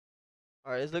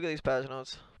Alright, let's look at these patch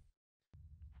notes.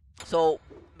 So,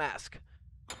 mask.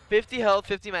 50 health,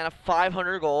 50 mana,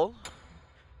 500 gold.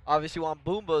 Obviously you want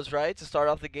Boombas, right, to start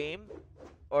off the game?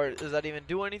 Or does that even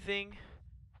do anything?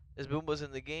 Is Boombas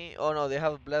in the game? Oh no, they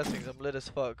have blessings. I'm lit as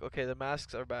fuck. Okay, the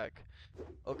masks are back.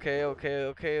 Okay, okay,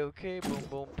 okay, okay. Boom,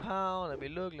 boom, pow. Let me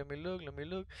look, let me look, let me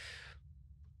look.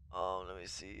 Let me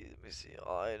see, let me see.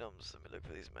 All items. Let me look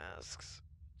for these masks.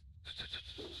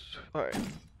 Alright.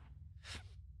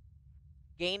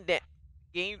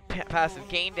 Passive.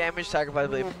 Gain damage, sacrifice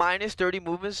ability. Minus 30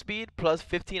 movement speed, plus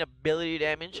 15 ability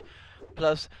damage,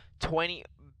 plus 20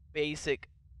 basic.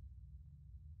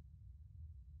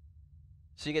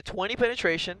 So you get 20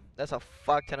 penetration. That's a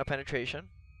fuck ton of penetration.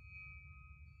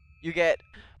 You get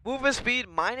movement speed,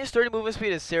 minus 30 movement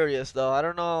speed is serious though. I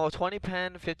don't know, 20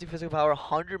 pen, 50 physical power,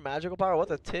 100 magical power. What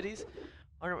the titties?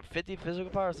 150 physical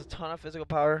power is a ton of physical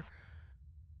power.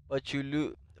 But you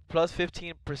lose plus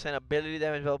 15% ability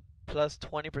damage dealt, plus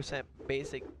 20%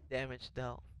 basic damage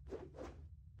dealt.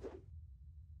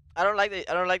 I don't like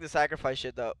the sacrifice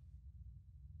shit though.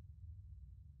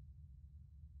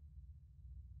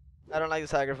 I don't like the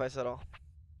sacrifice at all.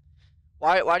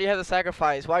 Why do you have the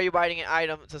sacrifice? Why are you buying an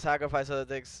item to sacrifice other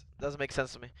things? Doesn't make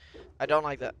sense to me. I don't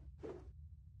like that.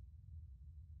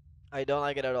 I don't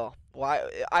like it at all. Why?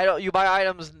 I don't. You buy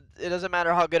items. It doesn't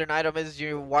matter how good an item is.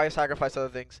 You why sacrifice other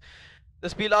things? The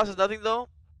speed loss is nothing though.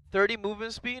 30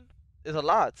 movement speed is a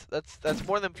lot. That's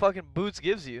more than fucking boots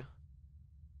gives you.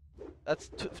 That's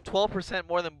 12%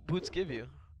 more than boots give you.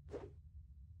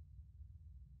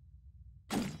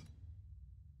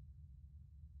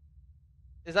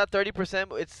 Is that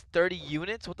 30%? It's 30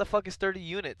 units? What the fuck is 30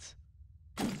 units?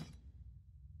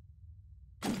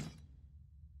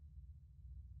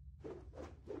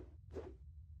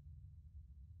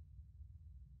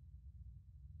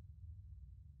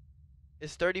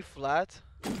 Is 30 flat?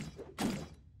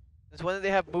 Since when did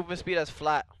they have movement speed as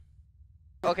flat?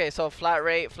 Okay, so flat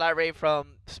rate from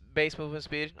base movement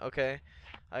speed. Okay,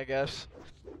 I guess.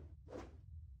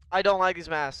 I don't like these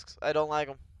masks. I don't like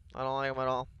them. I don't like them at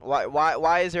all.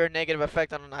 Why is there a negative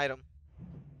effect on an item?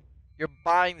 You're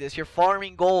buying this. You're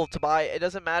farming gold to buy. It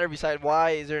doesn't matter. Beside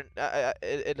why is there?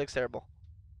 It looks terrible.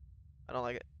 I don't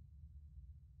like it.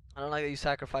 I don't like that you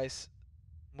sacrifice.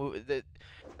 It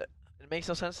makes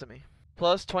no sense to me.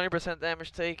 Plus 20%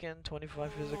 damage taken,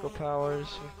 25 physical powers,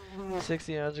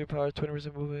 60 energy power,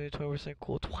 20% movement, 20%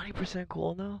 cool, 20%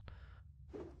 cool now.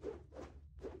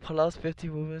 Plus 50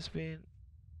 movement speed,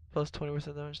 plus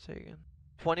 20% damage taken.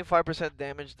 25%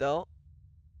 damage dealt.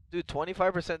 Dude,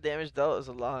 25% damage dealt is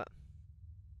a lot.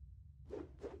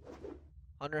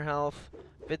 100 health,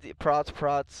 50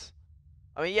 prots.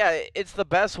 I mean, yeah, it's the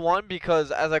best one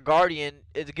because as a guardian,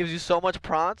 it gives you so much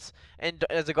prots, and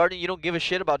as a guardian, you don't give a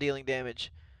shit about dealing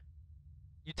damage.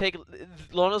 You take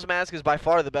Lono's Mask is by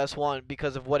far the best one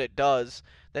because of what it does.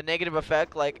 The negative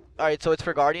effect, like, all right, so it's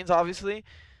for guardians obviously,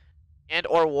 and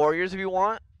or warriors if you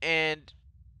want, and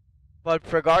but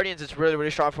for guardians it's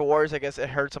really strong. For warriors, I guess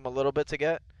it hurts them a little bit to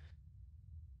get.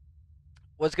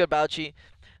 What's good, Bouchy?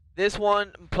 This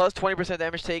one plus 20%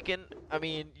 damage taken. I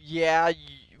mean, yeah,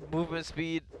 movement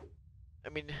speed. I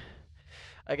mean,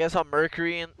 I guess on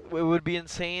Mercury it would be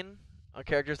insane on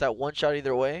characters that one shot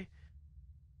either way.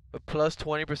 But plus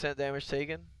 20% damage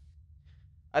taken.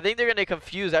 I think they're gonna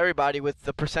confuse everybody with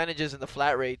the percentages and the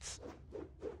flat rates.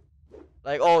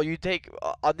 Like, oh, you take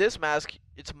on this mask,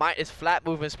 it's flat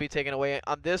movement speed taken away.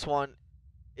 On this one,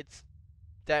 it's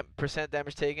percent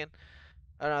damage taken.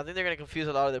 I don't know. I think they're gonna confuse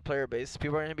a lot of their player base.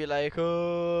 People are gonna be like,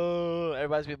 oh,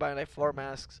 everybody's gonna be buying like 4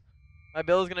 masks. My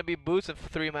build is gonna be boots and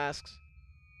 3 masks.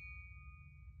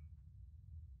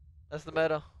 That's the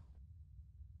meta.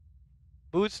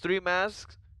 Boots, 3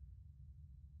 masks.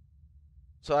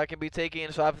 So I can be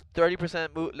taking. So I have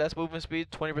 30% less movement speed,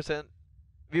 20%.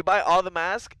 If you buy all the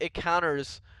masks, it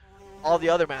counters all the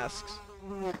other masks.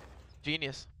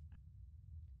 Genius.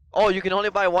 Oh, you can only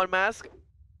buy 1 mask?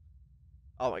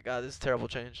 Oh my god, this is a terrible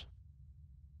change.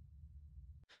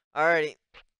 Alrighty.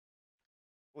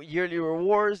 Yearly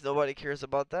rewards, nobody cares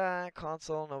about that.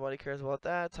 Console, nobody cares about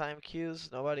that. Time queues,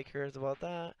 nobody cares about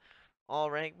that.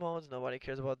 All rank modes, nobody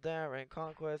cares about that. Rank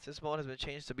conquest, this mode has been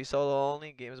changed to be solo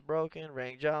only. Game is broken.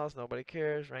 Rank joust, nobody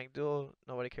cares. Rank duel,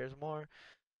 nobody cares more.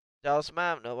 Joust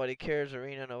map, nobody cares.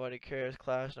 Arena, nobody cares.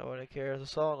 Clash, nobody cares.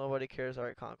 Assault, nobody cares.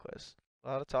 Alright, conquest. A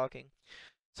lot of talking.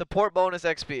 Support bonus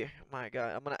XP. My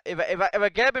god, I'm gonna if a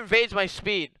Geb invades my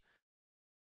speed,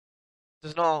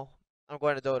 just know I'm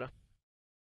going to Dota.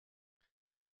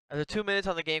 After 2 minutes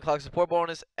on the game clock, support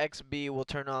bonus XB will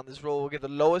turn on. This rule will give the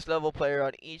lowest level player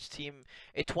on each team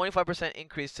a 25%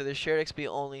 increase to their shared XP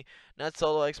only, not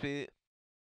solo XP.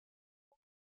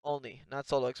 only, not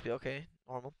solo XP. Okay,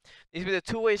 normal. Needs to be the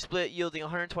two-way split, yielding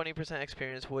 120%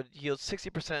 experience. Would yield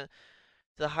 60% to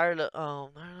the higher higher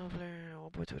level player.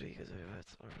 1.2 because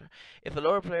if the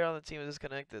lower player on the team is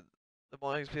disconnected, the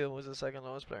more XP was the second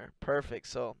lowest player. Perfect.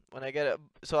 So when I get it,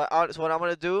 so what I'm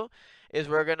gonna do is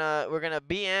we're gonna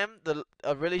BM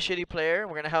a really shitty player.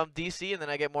 We're gonna have him DC, and then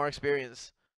I get more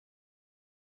experience.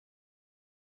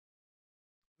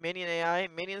 Minion AI.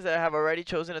 Minions that have already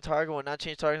chosen a target will not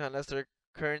change targets unless their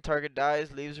current target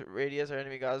dies, leaves radius, or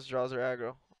enemy gods draws their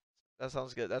aggro. That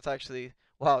sounds good. That's actually,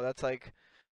 wow, that's like,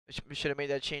 we should have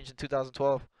made that change in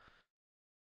 2012.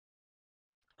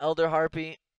 Elder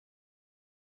Harpy.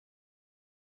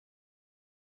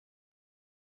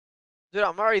 Dude,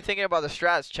 I'm already thinking about the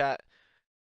strats, chat.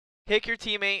 Kick your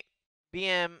teammate,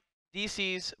 BM,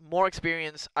 DCs, more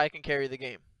experience, I can carry the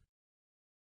game.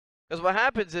 Because what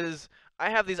happens is, I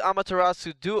have these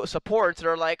Amaterasu supports that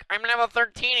are like, I'm level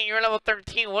 13 and you're level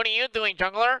 13, what are you doing,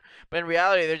 jungler? But in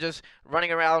reality, they're just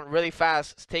running around really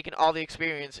fast, taking all the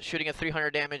experience, shooting a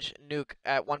 300 damage nuke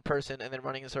at one person, and then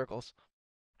running in circles.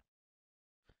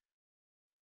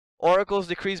 Oracles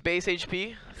decrease base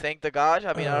HP, thank the god.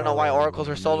 I mean, I don't know why Oracles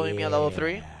are soloing me at level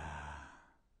 3.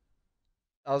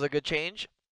 That was a good change.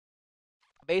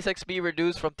 Base XP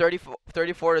reduced from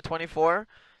 34 to 24.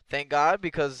 Thank God,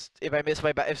 because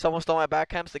if someone stole my back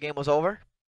camps, the game was over.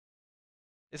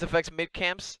 This affects mid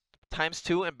camps times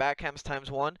 2 and back camps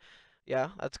times 1.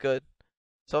 Yeah, that's good.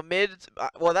 So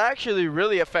well, that actually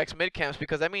really affects mid camps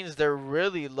because that means they're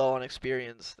really low on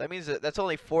experience. That means that's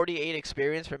only 48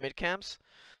 experience for mid camps.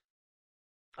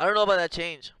 I don't know about that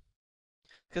change.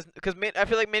 Because I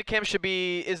feel like mid camp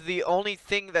is the only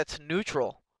thing that's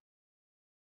neutral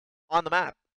on the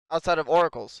map outside of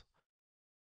oracles.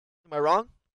 Am I wrong?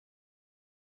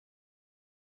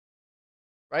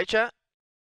 Right, chat?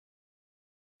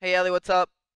 Hey, Ellie, what's up?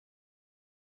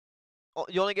 Oh,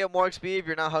 you only get more XP if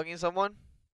you're not hugging someone.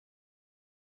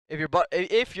 If you're butt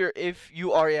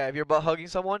hugging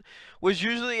someone, which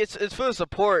usually it's for the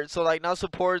support. So like now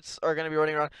supports are gonna be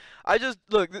running around. I just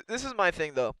look. This is my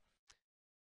thing though.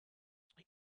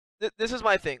 This is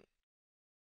my thing.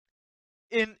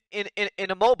 In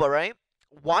a MOBA, right?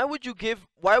 Why would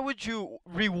you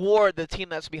reward the team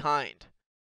that's behind?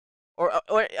 Or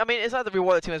I mean, it's not the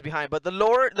reward the team that's behind, but the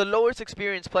lowest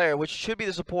experienced player, which should be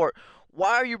the support.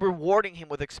 Why are you rewarding him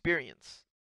with experience?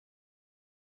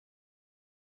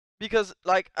 Because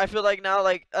like I feel like now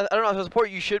like I don't know, as a support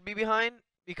you should be behind,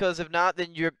 because if not,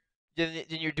 then you're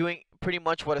doing pretty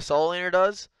much what a solo laner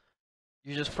does.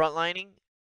 You're just frontlining.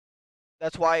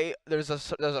 That's why there's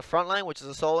a front line, which is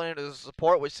a solo laner. There's a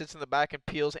support which sits in the back and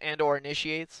peels and or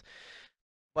initiates,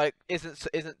 but isn't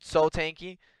so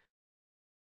tanky.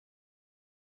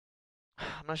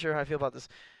 I'm not sure how I feel about this.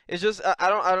 It's just I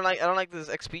don't like this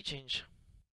XP change.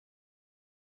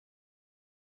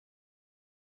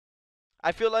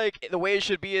 I feel like the way it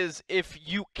should be is if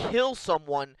you kill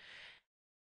someone,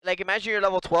 like imagine you're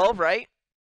level 12, right?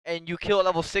 And you kill a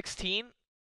level 16,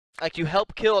 like you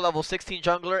help kill a level 16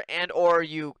 jungler and or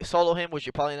you solo him, which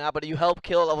you're probably not, but you help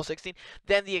kill a level 16,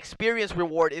 then the experience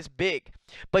reward is big.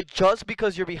 But just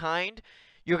because you're behind,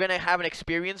 you're gonna have an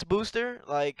experience booster,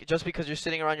 like just because you're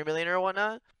sitting around your millionaire or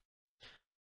whatnot.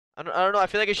 I don't know. I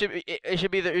feel like it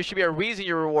should be a reason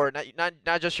you're rewarded,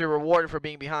 not just your reward for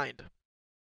being behind.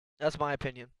 That's my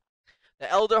opinion. The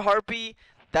Elder Harpy,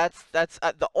 that's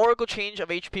the Oracle change of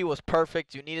HP was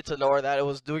perfect. You needed to lower that. It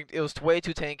was way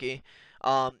too tanky,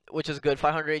 which is good.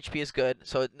 500 HP is good.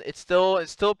 So it's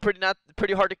still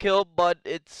pretty hard to kill, but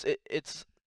it's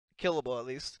killable at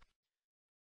least.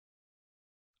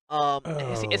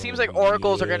 It seems like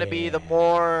oracles are gonna be the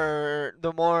more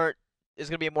is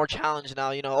gonna be a more challenge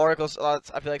now. You know, oracles I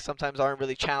feel like sometimes aren't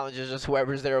really challenges. Just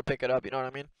whoever's there will pick it up. You know what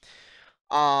I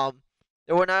mean?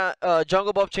 There were not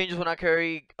jungle buff changes will not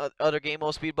carry other game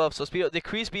mode speed buff. So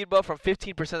decrease speed buff from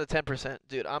 15% to 10%.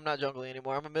 Dude, I'm not jungling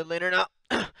anymore. I'm a mid laner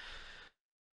now.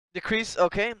 Decrease,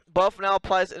 okay. Buff now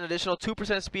applies an additional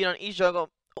 2% speed on each jungle.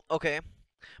 Okay.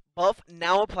 Buff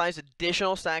now applies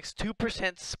additional stacks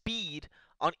 2% speed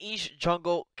on each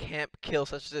jungle camp kill,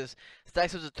 such as this.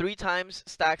 Stacks up to 3 times.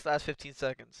 Stacks last 15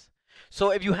 seconds.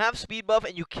 So if you have speed buff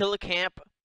and you kill a camp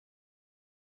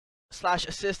 /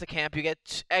 assist a camp, you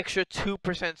get extra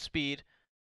 2% speed.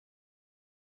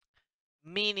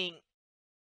 Meaning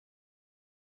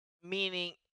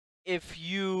if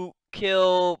you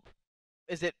kill,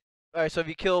 alright, so if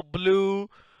you kill blue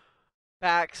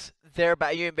backs,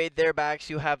 you invade their backs,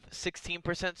 you have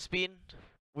 16% speed,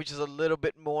 which is a little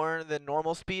bit more than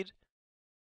normal speed.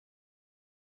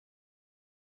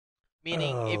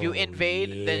 Meaning if you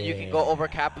invade, then you can go over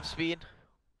cap of speed,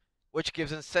 which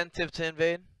gives incentive to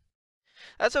invade.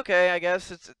 That's okay, I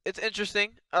guess. It's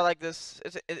interesting. I like this.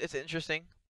 It's interesting.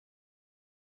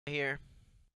 Here.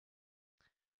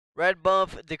 Red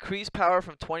buff, decrease power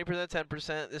from 20% to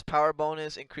 10%. This power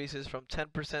bonus increases from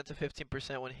 10% to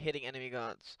 15% when hitting enemy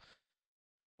gods.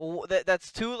 Well,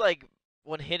 that's too like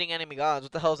when hitting enemy gods.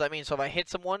 What the hell does that mean? So if I hit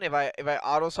someone, if I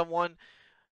auto someone,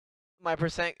 my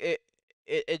percent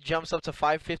it jumps up to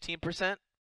 15%.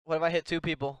 What if I hit two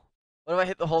people? What if I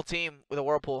hit the whole team with a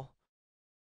whirlpool?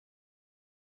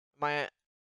 Am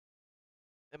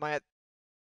I at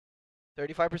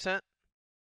 35%?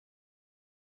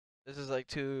 This is like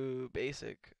too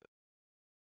basic.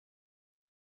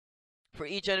 For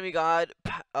each enemy god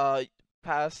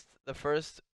past the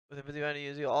first within 50 round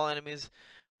using all enemies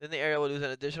within the area will lose an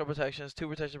additional protections, 2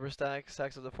 protection per stack,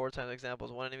 stacks of the 4 times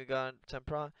examples. 1 enemy god, 10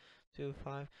 pro, 2,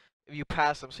 5. If you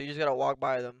pass them, so you just gotta walk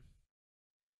by them.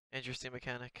 Interesting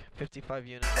mechanic. 55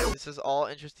 units. This is all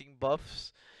interesting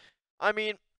buffs. I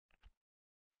mean,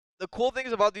 the cool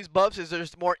things about these buffs is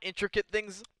there's more intricate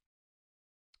things.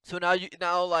 So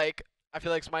now like I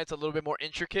feel like Smite's a little bit more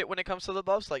intricate when it comes to the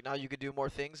buffs. Like now you could do more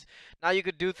things. Now you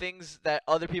could do things that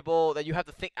other people that you have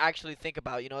to actually think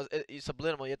about. You know, it's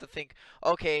subliminal. You have to think,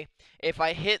 okay, if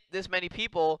I hit this many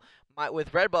people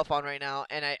with red buff on right now,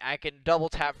 and I can double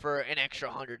tap for an extra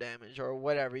 100 damage or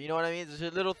whatever. You know what I mean?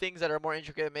 There's little things that are more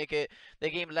intricate that make the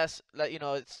game less. You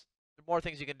know, it's more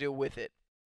things you can do with it.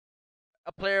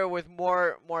 A player with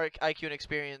more IQ and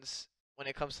experience when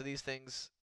it comes to these things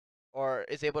or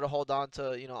is able to hold on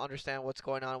to understand what's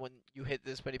going on when you hit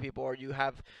this many people or you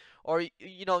have or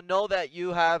know that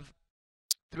you have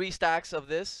 3 stacks of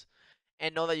this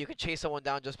and know that you can chase someone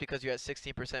down just because you had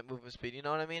 16% movement speed. You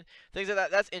know what I mean? Things like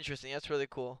that. That's interesting. That's really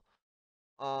cool.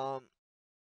 um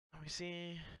Let me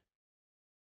see.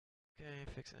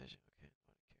 Okay, fix an issue. Okay,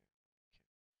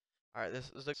 all right,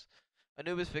 this looks.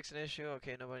 Anubis fix an issue.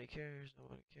 Okay, nobody cares.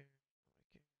 Nobody cares.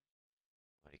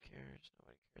 Nobody cares.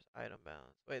 Nobody cares. Item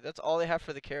balance. Wait, that's all they have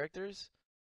for the characters?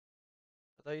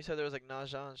 I thought you said there was like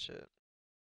Naja and shit.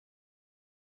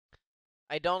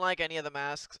 I don't like any of the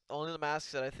masks. Only the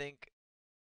masks that I think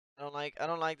I don't like. I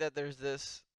don't like that there's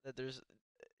this that there's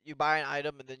you buy an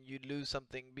item and then you lose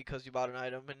something because you bought an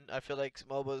item. And I feel like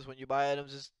MOBAs when you buy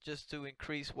items is just to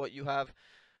increase what you have,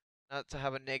 not to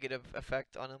have a negative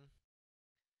effect on them.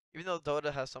 Even though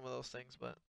Dota has some of those things,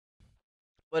 but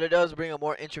it does bring a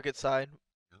more intricate side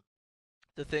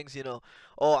to things.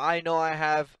 Oh, I know I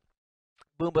have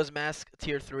Boomba's mask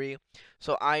tier 3,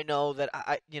 so I know that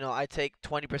I take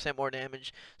 20% more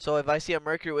damage. So if I see a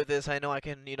Mercury with this, I know I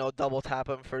can double tap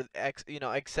him for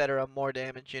etc. more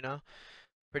damage.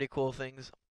 Pretty cool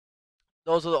things.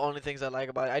 Those are the only things I like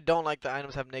about it. I don't like the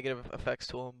items have negative effects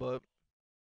to them, but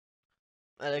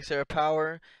elixir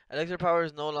power. Elixir power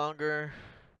is no longer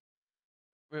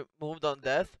removed on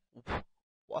death.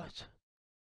 What?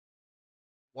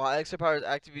 While elixir power is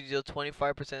active, you deal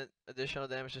 25% additional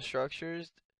damage to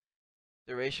structures.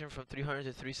 Duration from 300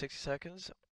 to 360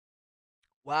 seconds.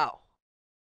 Wow,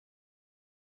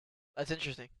 that's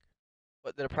interesting.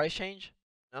 What, did the price change?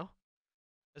 No?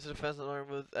 This is defense alarm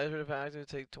with extra defense active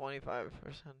take 25%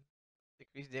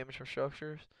 decrease damage from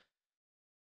structures.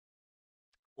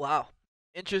 Wow.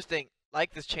 Interesting.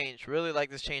 Like this change. Really like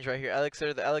this change right here.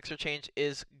 Elixir, the elixir change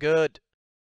is good.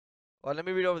 Well, let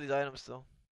me read over these items still.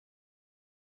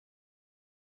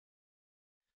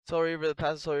 Soul Reaver, the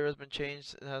passive Soul Reaver has been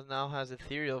changed and now has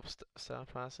ethereal sound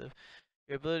passive.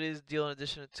 Your abilities deal an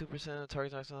addition of 2% of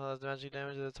target maximum health magic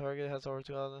damage to the target has over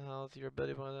 2,000 health. Your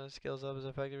ability bonus scales up as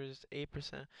effective reduces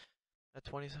 8% at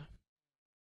 20.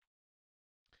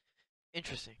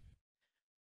 Interesting.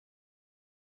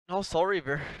 No, Soul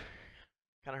Reaver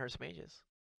kind of hurts mages.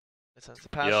 In a sense, the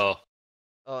pass. Yo,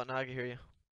 Oh, now I can hear you.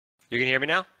 you can hear me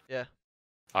now? Yeah.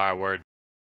 Alright, word.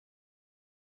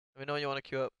 Let me know when you want to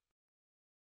queue up.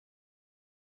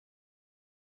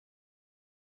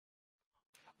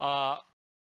 Uh,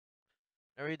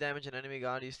 Every damage an enemy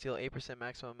god, you steal 8%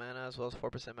 maximum mana as well as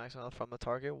 4% maximum health from the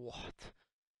target. What?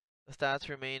 The stats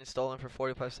remain stolen for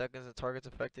 45 seconds. The target's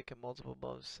affected can multiple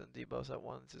buffs and debuffs at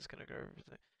once. It's gonna grab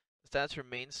everything. The stats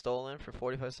remain stolen for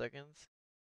 45 seconds.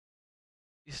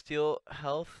 You steal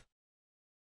health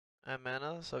and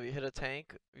mana. So if you hit a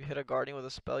tank, if you hit a guardian with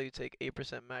a spell, you take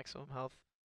 8% maximum health.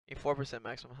 4%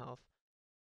 maximum health.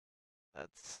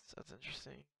 That's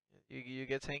interesting. You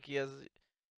get tanky as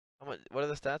how much? What are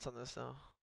the stats on this though?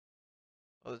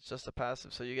 Oh, it's just a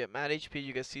passive. So you get mad HP,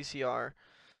 you get CCR,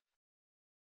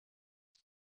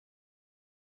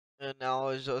 and now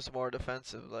it's just more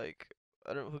defensive. Like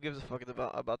I don't. Who gives a fuck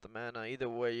about the mana? Either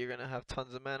way, you're gonna have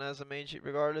tons of mana as a mage,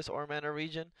 regardless, or mana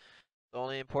regen. The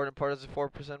only important part is the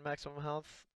 4% maximum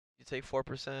health. You take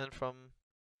 4% from,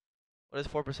 what is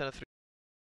 4% of 3?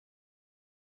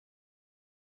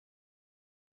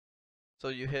 So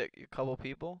you hit a couple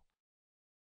people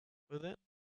with it?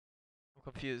 I'm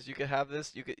confused. You could have this,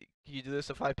 can you do this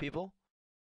to 5 people?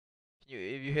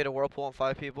 If you hit a whirlpool on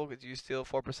 5 people, could you steal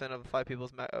 4% of 5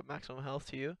 people's maximum health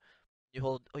to you? You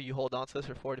hold on to this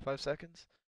for 45 seconds,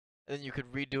 and then you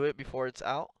could redo it before it's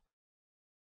out.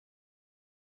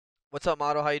 What's up,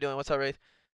 Model? How you doing? What's up, Wraith?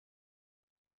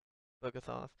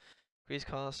 Bookathoth. Increase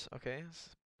cost. Okay,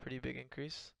 it's a pretty big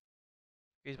increase.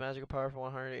 Increase magical power from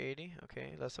 180.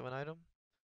 Okay, less of an item.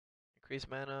 Increase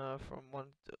mana from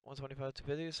 125 to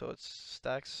 50, so it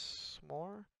stacks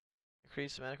more.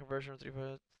 Increase mana conversion from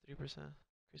 3%. Increase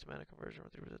mana conversion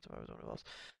from 3% to 5% else.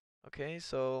 Okay,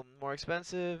 so more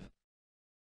expensive.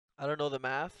 I don't know the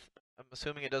math. I'm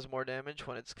assuming it does more damage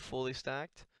when it's fully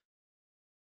stacked.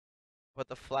 But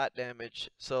the flat damage,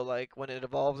 so like when it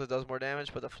evolves, it does more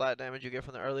damage, but the flat damage you get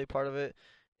from the early part of it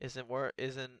isn't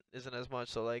as much.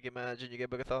 So like imagine you get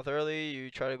Bookathoth early,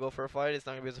 you try to go for a fight, it's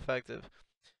not gonna be as effective.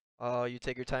 You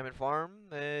take your time and farm,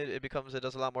 it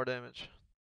does a lot more damage.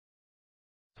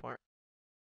 Smart.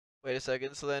 Wait a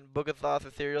second. So then Bookathoth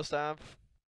Ethereal Staff.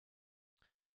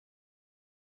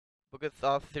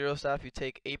 Bookathoth Ethereal Staff, you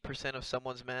take 8% of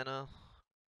someone's mana,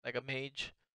 like a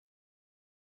mage.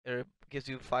 It gives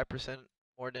you 5%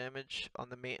 more damage on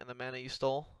the mana you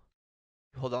stole.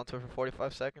 You hold on to it for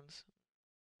 45 seconds.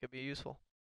 Could be useful.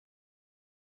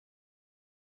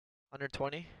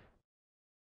 120.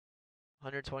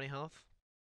 120 health.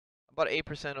 About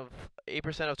 8% of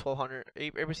 1200.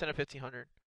 8% of 1500.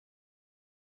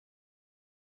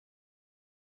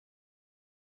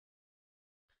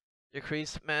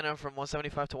 Decrease mana from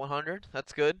 175 to 100.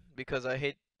 That's good because I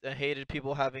hated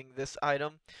people having this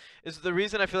item. Is the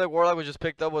reason I feel like Warlock was just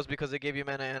picked up was because it gave you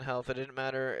mana and health. It didn't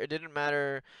matter. It didn't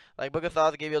matter. Like Book of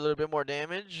Thoth gave you a little bit more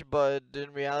damage, but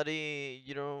in reality,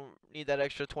 you don't need that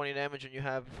extra 20 damage when you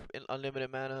have unlimited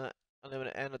mana,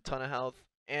 unlimited and a ton of health,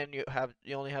 and you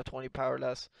only have 20 power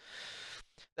less.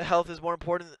 The health is more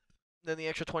important than the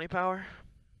extra 20 power.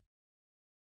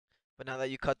 But now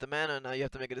that you cut the mana, now you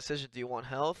have to make a decision. Do you want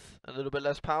health, a little bit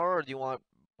less power, or do you want a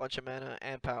bunch of mana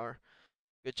and power?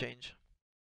 Good change.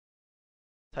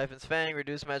 Typhon's Fang,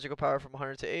 reduce magical power from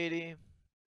 100 to 80.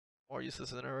 More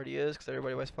useless than it already is, because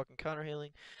everybody buys fucking counter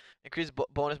healing. Increase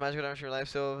bonus magical damage from your life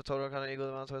steal, total counter equal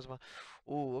amount to his.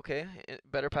 Ooh, okay.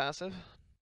 Better passive.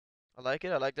 I like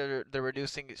it. I like that they're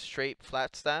reducing straight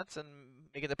flat stats and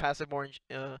making the passive more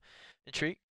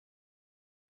intrigue.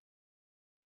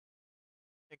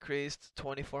 Increased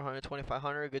 2400,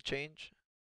 2500, good change.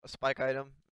 A spike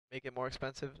item, make it more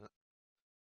expensive.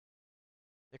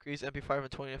 Decrease MP5 from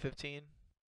 20 to 15.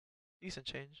 Decent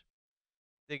change.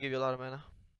 They give you a lot of mana.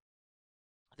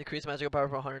 Decrease magical power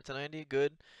from 100 to 90.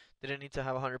 Good. Didn't need to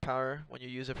have 100 power when you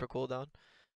use it for cooldown.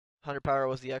 100 power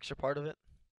was the extra part of it.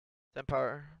 10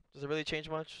 power. Does it really change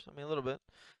much? I mean, a little bit.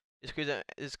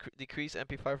 Decrease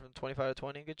MP5 from 25 to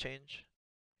 20. Good change.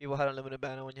 People had unlimited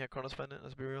mana when you had Chronos Pendant.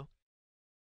 Let's be real.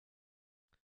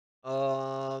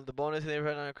 The bonus healing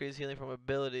right now increase healing from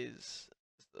abilities.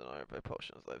 Still not by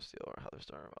potions, lifesteal, or health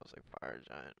restore. I was like fire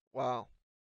giant. Wow,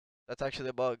 that's actually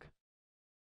a bug.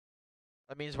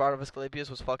 That means Rod of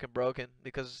Asclepius was fucking broken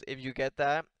because if you get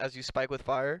that as you spike with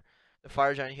fire, the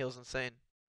fire giant heals insane.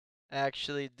 I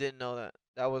actually didn't know that.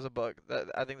 That was a bug.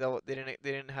 That I think that they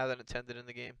didn't have that intended in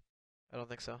the game. I don't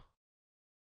think so.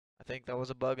 I think that was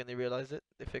a bug and they realized it.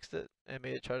 They fixed it and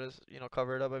made it try to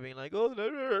cover it up by being like,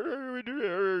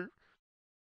 oh.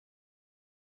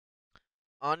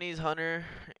 Ani's Hunter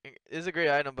is a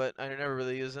great item, but I never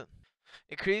really use it.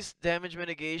 Increased damage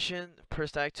mitigation per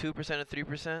stack 2% and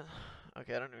 3%.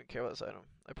 Okay, I don't even care about this item.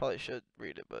 I probably should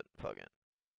read it, but fuck it.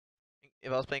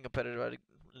 If I was playing competitive, I'd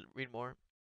read more.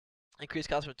 Increased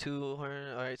cost from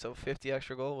 200. Alright, so 50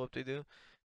 extra gold. What do we do?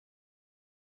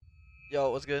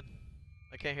 Yo, what's good?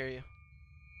 I can't hear you.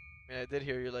 I mean, I did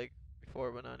hear you like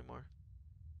before, but not anymore.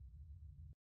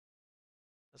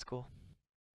 That's cool.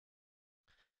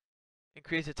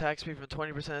 Increase attack speed from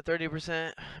 20% to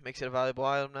 30%. Makes it a valuable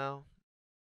item now.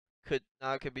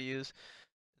 Now it could be used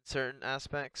in certain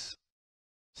aspects.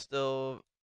 Still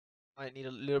might need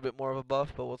a little bit more of a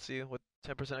buff, but we'll see with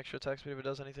 10% extra attack speed if it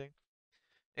does anything.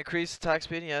 Increase attack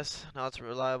speed, yes. Now it's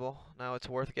reliable. Now it's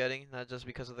worth getting, not just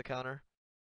because of the counter.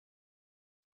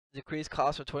 Decrease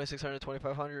cost from 2600 to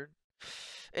 2500.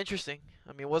 Interesting.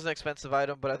 I mean, it was an expensive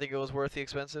item, but I think it was worth the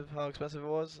how expensive it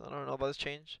was. I don't know about this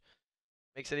change.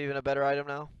 Makes it even a better item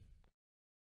now.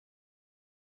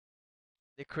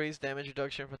 Decrease damage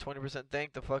reduction for 20%.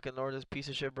 Thank the fucking lord, this piece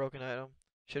of shit broken item.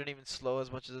 Shouldn't even slow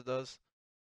as much as it does.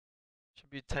 Should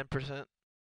be 10%.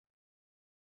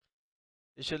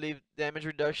 You should leave damage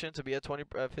reduction to be at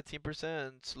 15%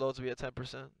 and slow to be at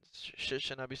 10%. Shit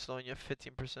should not be slowing you at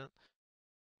 15%.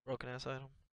 Broken ass item.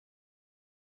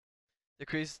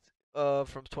 Decreased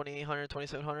from 2800 to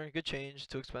 2700. Good change.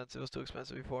 Too expensive. It was too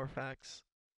expensive before. Facts.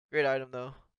 Great item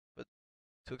though, but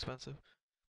too expensive.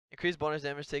 Increased bonus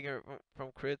damage taken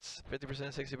from crits,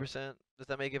 50%, 60%. Does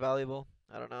that make it valuable?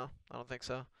 I don't know. I don't think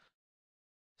so.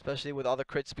 Especially with all the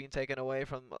crits being taken away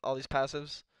from all these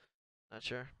passives. Not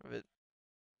sure if it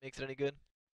makes it any good.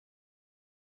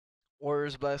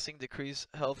 Warrior's Blessing, decrease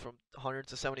health from 100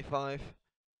 to 75.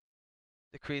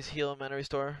 Decrease heal and mana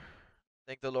restore.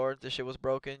 Thank the Lord, this shit was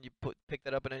broken. You pick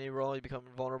that up in any roll, you become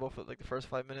invulnerable for like the first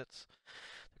 5 minutes.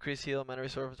 Decrease heal and mana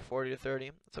restore from 40 to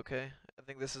 30. It's okay. I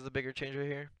think this is the bigger change right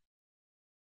here.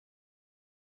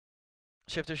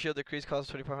 Shifter shield decrease cost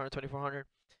 2400, 2400.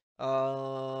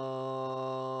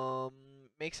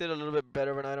 Makes it a little bit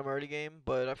better of an item early game,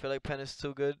 but I feel like pen is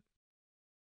too good.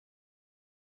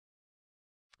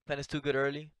 Pen is too good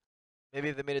early. Maybe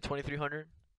if they made it 2300.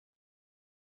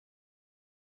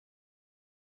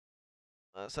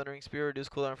 Sundering Spear reduce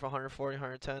cooldown from 140,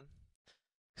 110.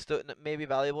 Still maybe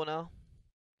valuable now.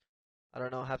 I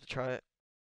don't know. Have to try it.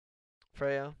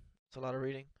 Freya. It's a lot of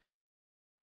reading.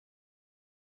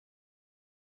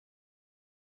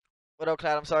 What up,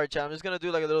 Clad? I'm sorry, chat. I'm just gonna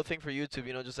do like a little thing for YouTube.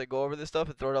 You know, just like go over this stuff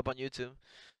and throw it up on YouTube.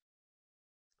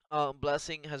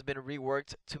 Blessing has been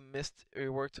reworked to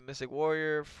Mystic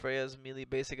Warrior. Freya's melee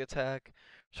basic attack.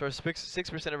 Restores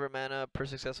 6% of her mana per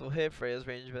successful hit. Freya's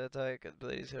range attack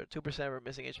abilities hit 2% of her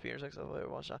missing HP or successful hit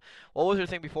one shot. What was her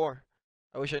thing before?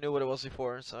 I wish I knew what it was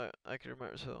before, so I could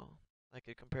remember, so I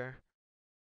could compare.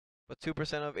 But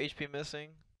 2% of HP missing.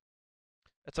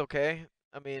 That's okay.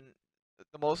 I mean,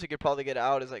 the most you could probably get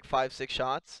out is like 5-6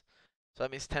 shots. So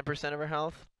that means 10% of her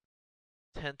health.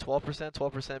 10, 12%,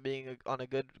 12% being on a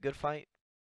good fight.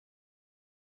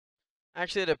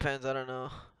 Actually, it depends. I don't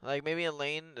know. Like maybe in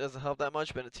lane it doesn't help that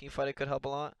much, but in a team fight it could help a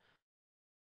lot.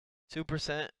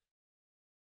 2%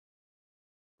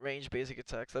 range basic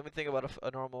attacks. Let me think about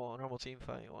a normal team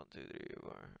fight. 1, 2, 3,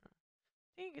 4.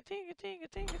 Tinga tinga tinga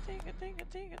tinga tinga tinga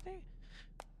tinga tinga.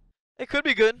 It could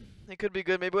be good. It could be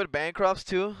good. Maybe with Bancrofts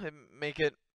too, and make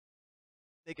it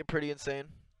pretty insane.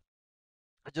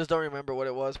 I just don't remember what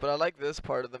it was, but I like this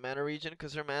part of the mana region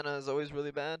because her mana is always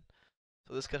really bad.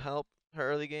 So this could help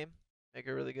her early game, make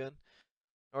her really good.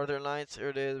 Northern Lights, here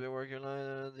it is. Been working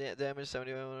line damage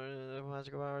 71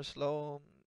 magical power, slow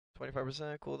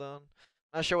 25% cooldown.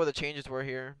 Not sure what the changes were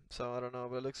here, so I don't know,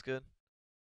 but it looks good.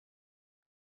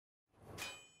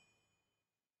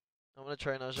 I'm gonna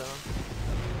try Naja.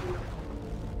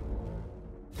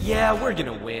 Yeah, we're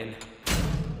gonna win.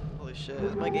 Holy shit,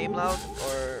 is my game loud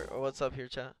or what's up here,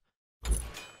 chat?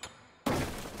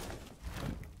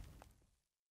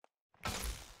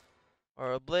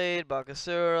 Or a blade,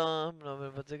 Bakasura, no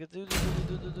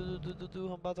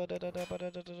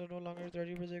longer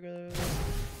 30%.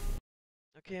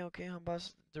 Okay,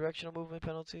 Humba's directional movement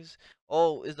penalties.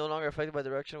 Oh, is no longer affected by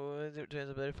directional movement to his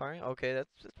ability firing. Okay,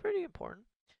 that's pretty important.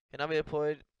 Cannot be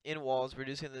deployed in walls,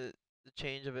 reducing the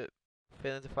change of it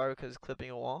failing to fire because it's clipping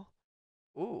a wall.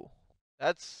 Ooh,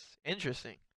 that's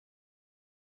interesting.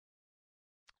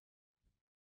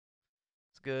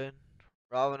 It's good.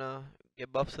 Ravana,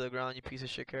 get buffed to the ground, you piece of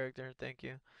shit character. Thank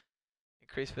you.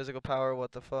 Increase physical power.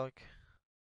 What the fuck?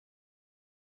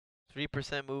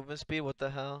 3% movement speed. What the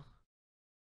hell?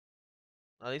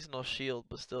 At least no shield,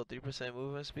 but still 3%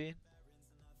 movement speed.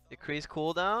 Decrease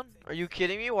cooldown? Are you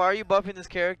kidding me? Why are you buffing this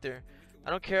character? I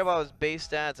don't care about his base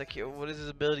stats. I care. What is his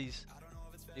abilities?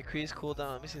 Decrease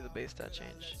cooldown. Let me see the base stat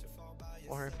change.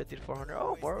 450 to 400.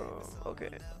 Oh, more. Okay.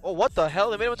 Oh, what the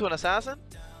hell? They made him into an assassin?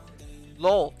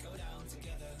 Lol.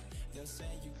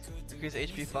 Decrease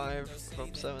HP 5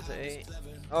 from 7 to 8.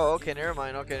 Oh, okay. Never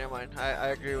mind. Okay, never mind. I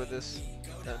agree with this.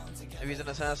 If he's an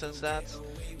assassin stats.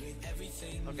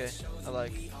 Okay. I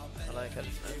like. I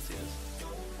didn't see this.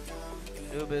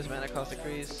 Anubis, mana cost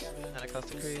decrease,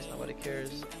 nobody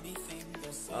cares.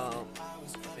 I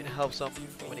mean, it helps him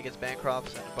when he gets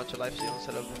Bancrofts and a bunch of life steal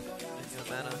instead of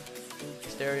mana.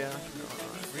 Hysteria,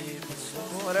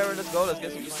 whatever, let's go, let's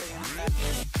get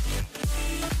some.